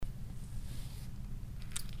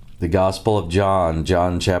The Gospel of John,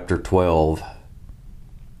 John chapter 12.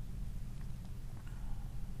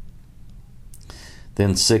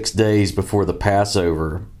 Then 6 days before the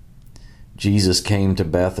Passover, Jesus came to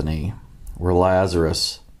Bethany, where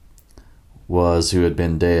Lazarus was who had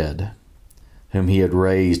been dead, whom he had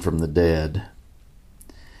raised from the dead.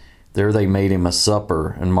 There they made him a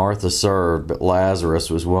supper, and Martha served, but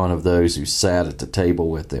Lazarus was one of those who sat at the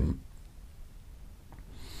table with him.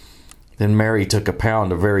 Then Mary took a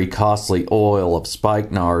pound of very costly oil of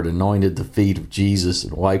spikenard, anointed the feet of Jesus,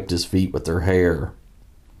 and wiped his feet with her hair.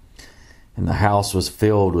 And the house was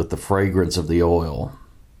filled with the fragrance of the oil.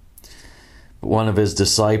 But one of his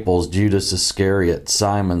disciples, Judas Iscariot,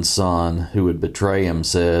 Simon's son, who would betray him,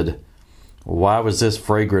 said, "Why was this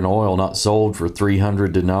fragrant oil not sold for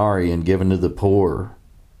 300 denarii and given to the poor?"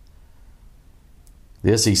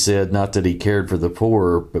 This he said not that he cared for the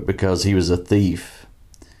poor, but because he was a thief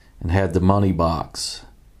and had the money box,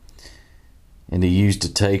 and he used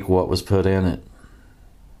to take what was put in it.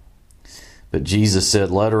 But Jesus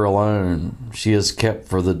said, "Let her alone. She is kept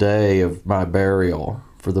for the day of my burial.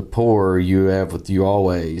 For the poor you have with you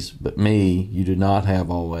always, but me you do not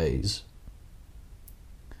have always."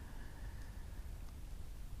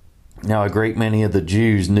 Now a great many of the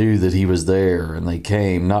Jews knew that he was there, and they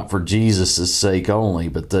came, not for Jesus' sake only,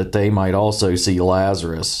 but that they might also see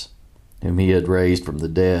Lazarus, whom he had raised from the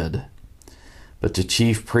dead. But the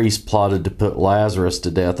chief priests plotted to put Lazarus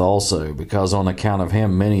to death also, because on account of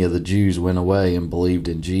him many of the Jews went away and believed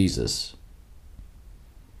in Jesus.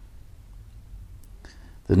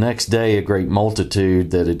 The next day a great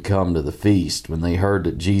multitude that had come to the feast, when they heard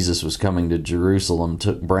that Jesus was coming to Jerusalem,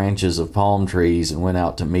 took branches of palm trees and went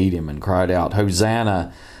out to meet him, and cried out,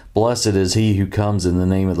 "Hosanna! Blessed is he who comes in the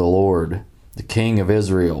name of the Lord, the King of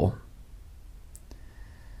Israel."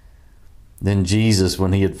 Then Jesus,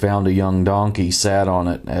 when he had found a young donkey, sat on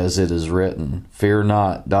it, as it is written, "Fear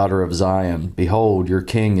not, daughter of Zion. Behold, your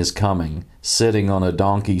king is coming, sitting on a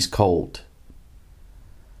donkey's colt."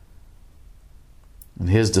 And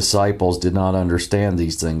his disciples did not understand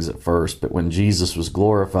these things at first, but when Jesus was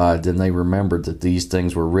glorified, then they remembered that these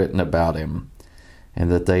things were written about him,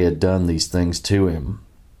 and that they had done these things to him.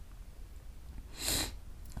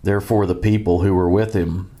 Therefore the people who were with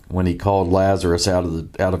him, when he called Lazarus out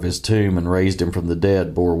of his tomb and raised him from the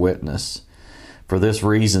dead, bore witness. For this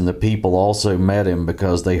reason the people also met him,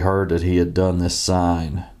 because they heard that he had done this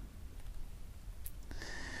sign.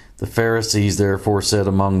 The Pharisees therefore said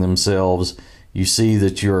among themselves, "You see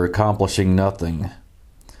that you are accomplishing nothing.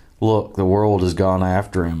 Look, the world has gone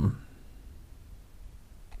after him."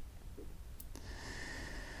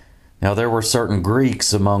 Now there were certain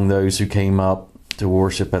Greeks among those who came up to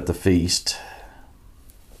worship at the feast.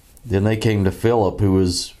 Then they came to Philip, who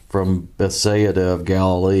was from Bethsaida of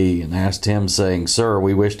Galilee, and asked him, saying, "Sir,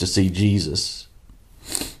 we wish to see Jesus."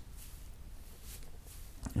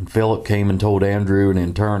 And Philip came and told Andrew, and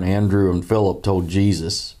in turn Andrew and Philip told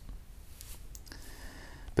Jesus.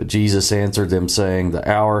 But Jesus answered them, saying, "The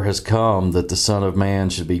hour has come that the Son of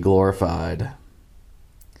Man should be glorified.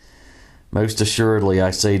 Most assuredly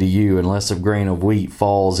I say to you, unless a grain of wheat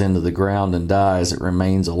falls into the ground and dies, it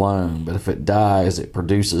remains alone. But if it dies, it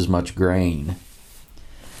produces much grain.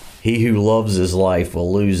 He who loves his life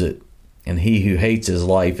will lose it, and he who hates his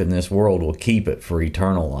life in this world will keep it for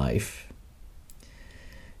eternal life.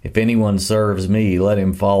 If anyone serves me, let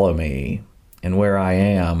him follow me, and where I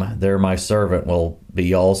am, there my servant will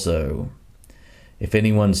be also. If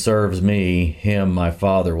anyone serves me, him my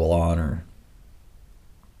Father will honor.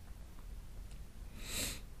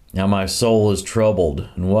 Now my soul is troubled,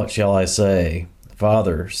 and what shall I say?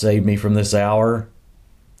 Father, save me from this hour?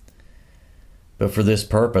 But for this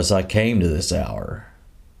purpose I came to this hour.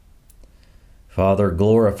 Father,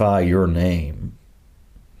 glorify your name."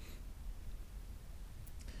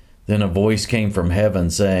 Then a voice came from heaven,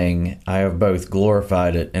 saying, "I have both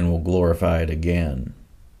glorified it and will glorify it again."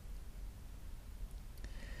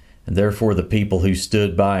 And therefore the people who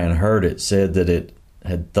stood by and heard it said that it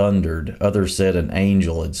had thundered. Others said an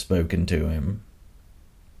angel had spoken to him.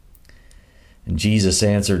 And Jesus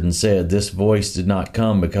answered and said, "This voice did not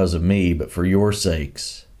come because of me, but for your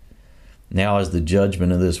sakes. Now is the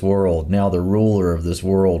judgment of this world. Now the ruler of this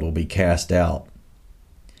world will be cast out.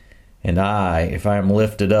 And I, if I am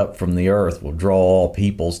lifted up from the earth, will draw all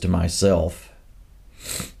peoples to myself."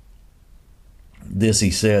 This he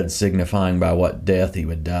said, signifying by what death he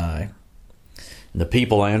would die. And the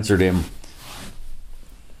people answered him,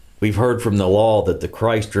 "We've heard from the law that the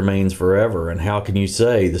Christ remains forever, and how can you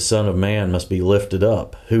say the Son of Man must be lifted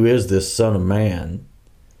up? Who is this Son of Man?"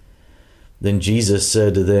 Then Jesus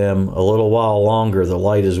said to them, "A little while longer the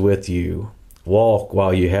light is with you. Walk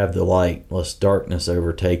while you have the light, lest darkness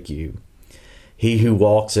overtake you. He who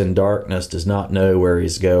walks in darkness does not know where he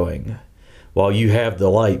is going. While you have the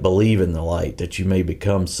light, believe in the light, that you may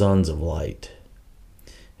become sons of light."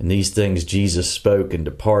 And these things Jesus spoke and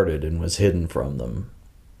departed and was hidden from them.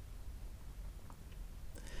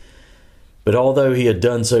 But although he had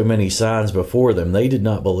done so many signs before them, they did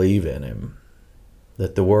not believe in him,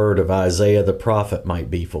 that the word of Isaiah the prophet might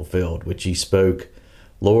be fulfilled, which he spoke,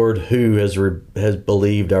 "Lord, who has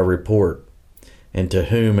believed our report? And to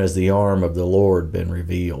whom has the arm of the Lord been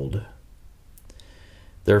revealed?"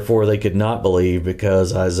 Therefore they could not believe,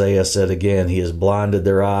 because Isaiah said again, "He has blinded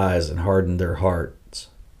their eyes and hardened their hearts,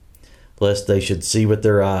 lest they should see with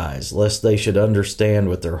their eyes, lest they should understand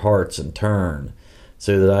with their hearts and turn,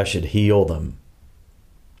 so that I should heal them."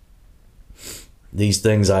 These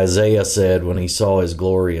things Isaiah said when he saw his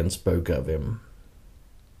glory and spoke of him.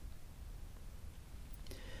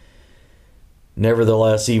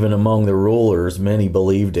 Nevertheless, even among the rulers, many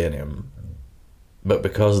believed in him. But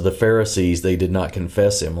because of the Pharisees, they did not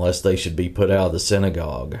confess him, lest they should be put out of the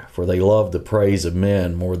synagogue, for they loved the praise of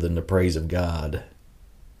men more than the praise of God.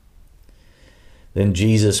 Then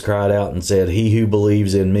Jesus cried out and said, "He who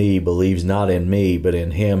believes in me believes not in me, but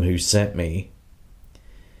in him who sent me.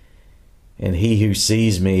 And he who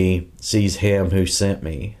sees me sees him who sent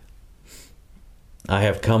me. I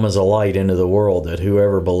have come as a light into the world, that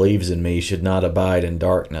whoever believes in me should not abide in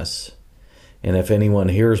darkness. And if anyone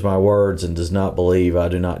hears my words and does not believe, I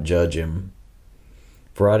do not judge him.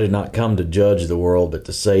 For I did not come to judge the world, but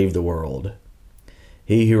to save the world.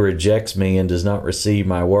 He who rejects me and does not receive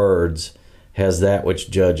my words has that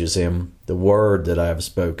which judges him. The word that I have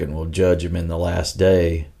spoken will judge him in the last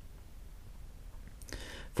day.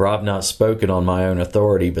 For I have not spoken on my own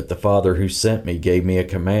authority, but the Father who sent me gave me a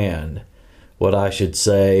command, what I should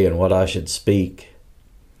say and what I should speak.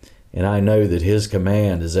 And I know that his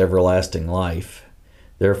command is everlasting life.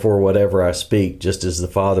 Therefore whatever I speak, just as the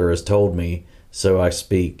Father has told me, so I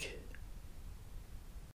speak.